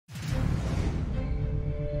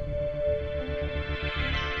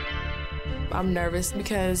I'm nervous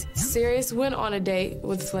because Sirius went on a date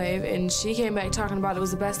with Flav, and she came back talking about it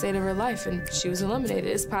was the best date of her life, and she was eliminated.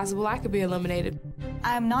 It's possible I could be eliminated.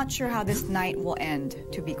 I'm not sure how this night will end,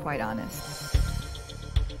 to be quite honest.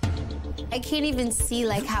 I can't even see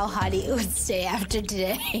like how Hottie would stay after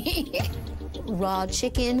today. Raw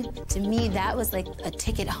chicken, to me, that was like a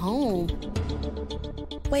ticket home.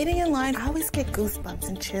 Waiting in line, I always get goosebumps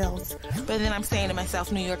and chills. But then I'm saying to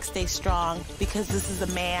myself, New York, stay strong, because this is a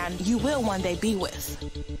man you will one day be with.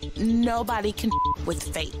 Nobody can with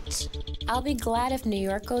fate. I'll be glad if New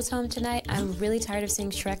York goes home tonight. I'm really tired of seeing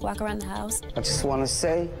Shrek walk around the house. I just want to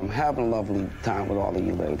say I'm having a lovely time with all of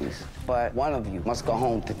you ladies, but one of you must go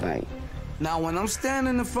home tonight. Now, when I'm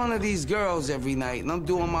standing in front of these girls every night and I'm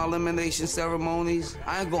doing my elimination ceremonies,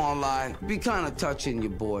 I ain't gonna lie, be kind of touching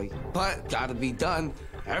your boy. But gotta be done.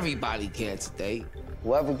 Everybody gets a date.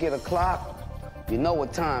 Whoever get a clock, you know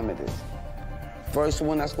what time it is. First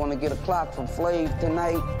one that's gonna get a clock from Flav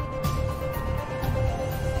tonight,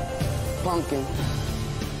 Pumpkin.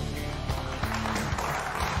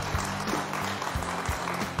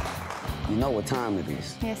 You know what time it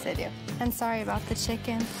is. Yes, I do. I'm sorry about the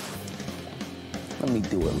chicken. Let me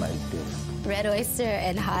do it like this. Red Oyster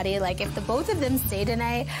and Hottie, like if the both of them stay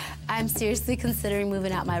tonight, I'm seriously considering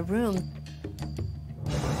moving out my room.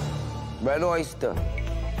 Red Oyster,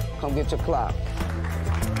 come get your clock.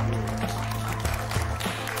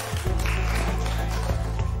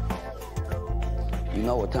 You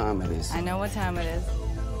know what time it is. I know what time it is.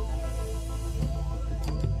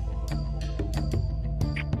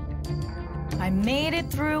 I made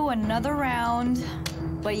it through another round,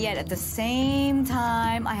 but yet at the same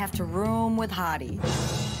time, I have to room with Hottie.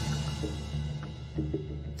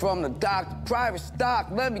 From the dock to private stock,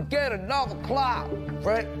 let me get another clock.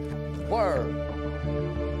 Brett, word.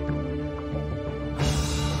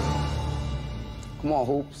 Come on,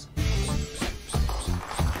 Hoops.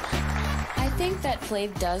 I think that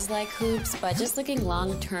Flav does like Hoops, but just looking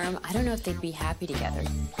long term, I don't know if they'd be happy together.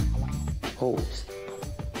 Hoops.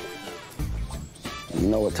 You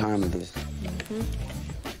know what time it is.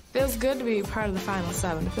 Feels good to be part of the final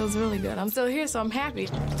 7. It feels really good. I'm still here, so I'm happy.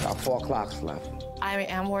 Got 4 clocks left. I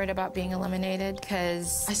am worried about being eliminated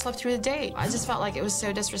because I slept through the date. I just felt like it was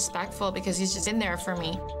so disrespectful because he's just in there for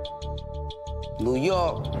me. New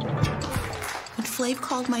York. When Flav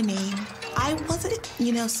called my name, I wasn't,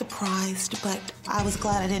 surprised, but I was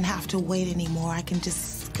glad I didn't have to wait anymore. I can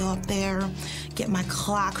just go up there, get my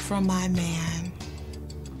clock from my man.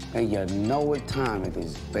 And you know what time it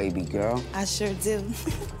is, baby girl. I sure do.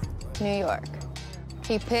 New York.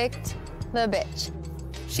 He picked the bitch.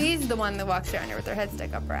 She's the one that walks around here with her head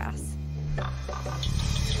stuck up her ass.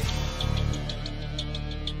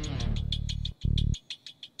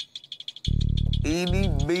 Eeny,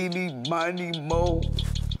 meeny, miny, mo.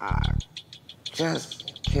 I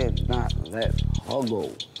just cannot let her go.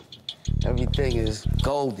 Everything is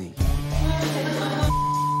Goldie.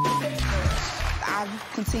 I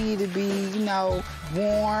continue to be,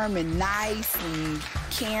 warm and nice and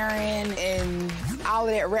caring and all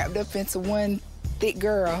of that wrapped up into one thick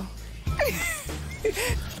girl.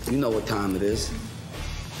 You know what time it is.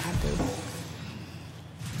 I do.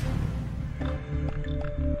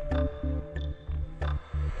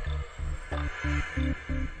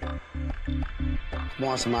 Come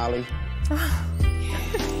on, Smiley.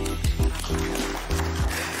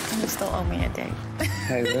 You still owe me a date.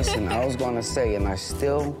 Hey, listen, I was gonna say, and I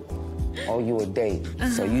still owe you a date,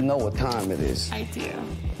 so you know what time it is. I do.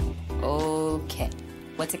 Okay.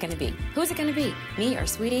 What's it gonna be? Who's it gonna be? Me or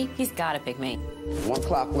Sweetie? He's gotta pick me. 1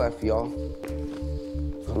 clock left, y'all.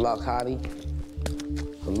 Good luck, Hottie.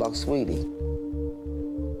 Good luck, Sweetie.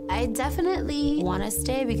 I definitely want to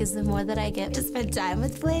stay because the more that I get to spend time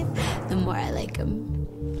with Flav, the more I like him.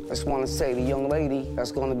 I just want to say the young lady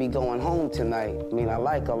that's going to be going home tonight, I mean, I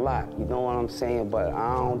like her a lot, you know what I'm saying? But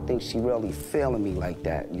I don't think she really feeling me like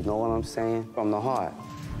that, you know what I'm saying? From the heart.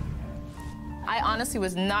 I honestly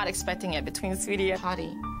was not expecting it between Sweetie and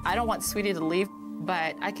Hottie. I don't want Sweetie to leave,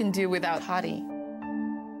 but I can do without Hottie.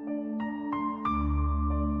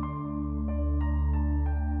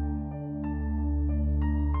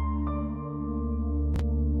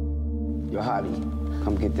 Yo, Hottie,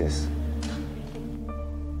 come get this.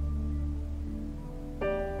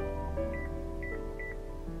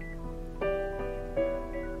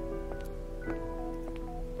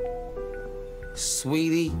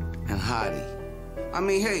 Sweetie and Hottie. I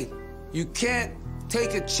mean, hey, you can't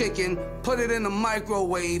take a chicken, put it in the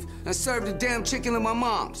microwave, and serve the damn chicken to my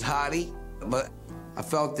mom's, Hottie. But I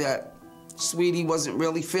felt that Sweetie wasn't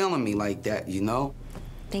really feeling me like that, you know?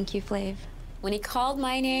 Thank you, Flav. When he called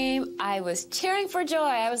my name, I was cheering for joy.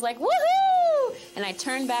 I was like, woohoo! And I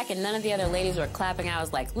turned back and none of the other ladies were clapping. I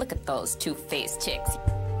was like, look at those two-faced chicks.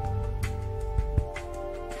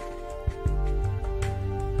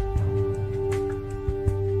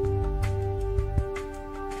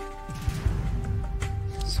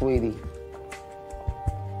 Sweetie,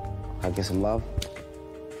 I get some love?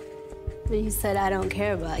 But you said I don't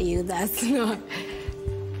care about you. That's not...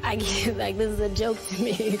 I get, like, this is a joke to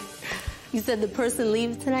me. You said the person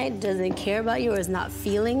leaves tonight doesn't care about you or is not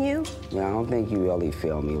feeling you? Yeah, I don't think you really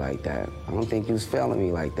feel me like that. I don't think you was feeling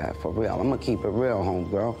me like that, for real. I'm gonna keep it real,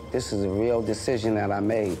 homegirl. This is a real decision that I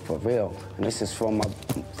made, for real. And this is from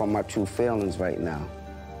my true feelings right now.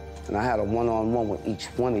 And I had a one-on-one with each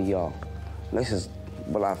one of y'all. This is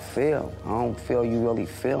what I feel. I don't feel you really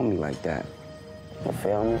feel me like that. You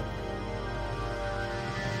feel me?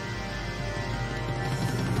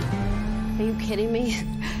 Are you kidding me?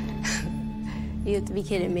 You have to be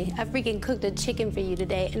kidding me. I freaking cooked a chicken for you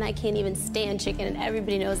today, and I can't even stand chicken, and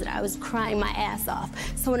everybody knows that I was crying my ass off.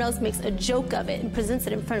 Someone else makes a joke of it and presents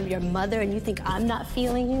it in front of your mother, and you think I'm not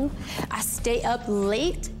feeling you? I stay up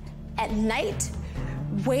late at night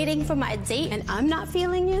waiting for my date, and I'm not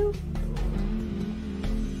feeling you?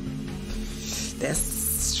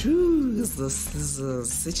 That's true. This is a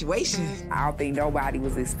situation. I don't think nobody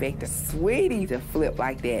was expecting Sweetie to flip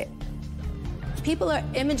like that. People are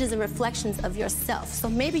images and reflections of yourself, so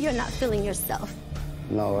maybe you're not feeling yourself.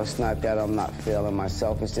 No, it's not that I'm not feeling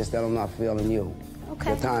myself. It's just that I'm not feeling you. Okay.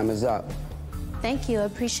 Your time is up. Thank you. I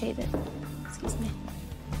appreciate it. Excuse me.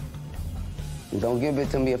 Don't give it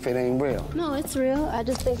to me if it ain't real. No, it's real. I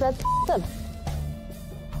just think that's up.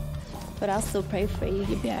 But I'll still pray for you.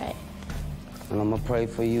 You'll be all right. And I'm gonna pray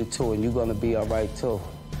for you, too, and you're gonna be all right, too.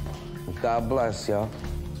 God bless, y'all.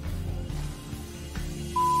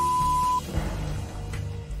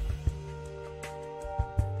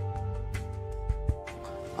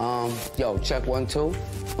 Yo, check 1, 2.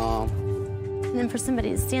 And then for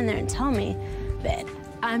somebody to stand there and tell me that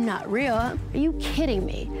I'm not real, are you kidding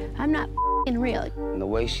me? I'm not f***ing real. And the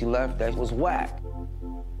way she left, that was whack.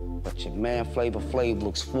 But your man Flavor Flav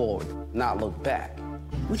looks forward, not look back.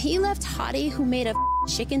 When he left Hottie, who made a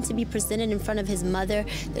chicken to be presented in front of his mother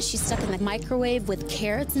that she stuck in the microwave with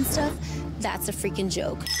carrots and stuff, that's a freaking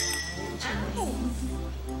joke.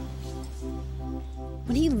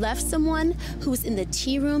 When he left someone who was in the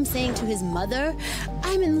tea room saying to his mother,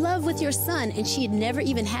 I'm in love with your son, and she had never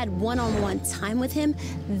even had one-on-one time with him,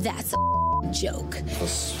 that's a joke. Oh,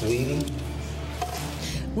 sweetie.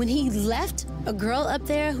 When he left a girl up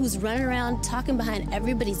there who's running around talking behind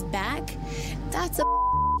everybody's back, that's a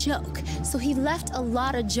joke. So he left a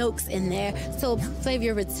lot of jokes in there. So, Flav,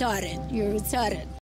 you're retarded. You're retarded.